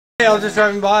Hey, I was just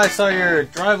driving by. I saw your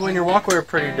driveway and your walkway are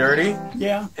pretty dirty.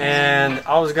 Yeah. And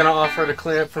I was going to offer to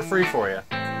clean it for free for you.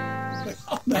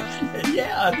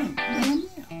 Yeah.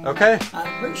 Okay.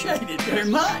 I appreciate it very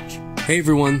much. Hey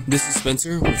everyone, this is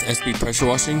Spencer with SB Pressure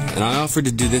Washing, and I offered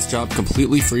to do this job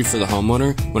completely free for the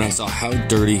homeowner when I saw how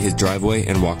dirty his driveway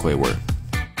and walkway were.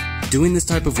 Doing this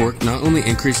type of work not only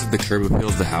increases the curb appeal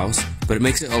of the house, but it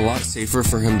makes it a lot safer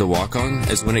for him to walk on,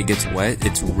 as when it gets wet,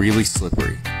 it's really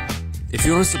slippery. If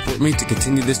you want to support me to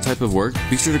continue this type of work,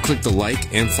 be sure to click the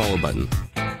like and follow button.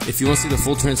 If you want to see the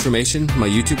full transformation, my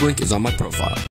YouTube link is on my profile.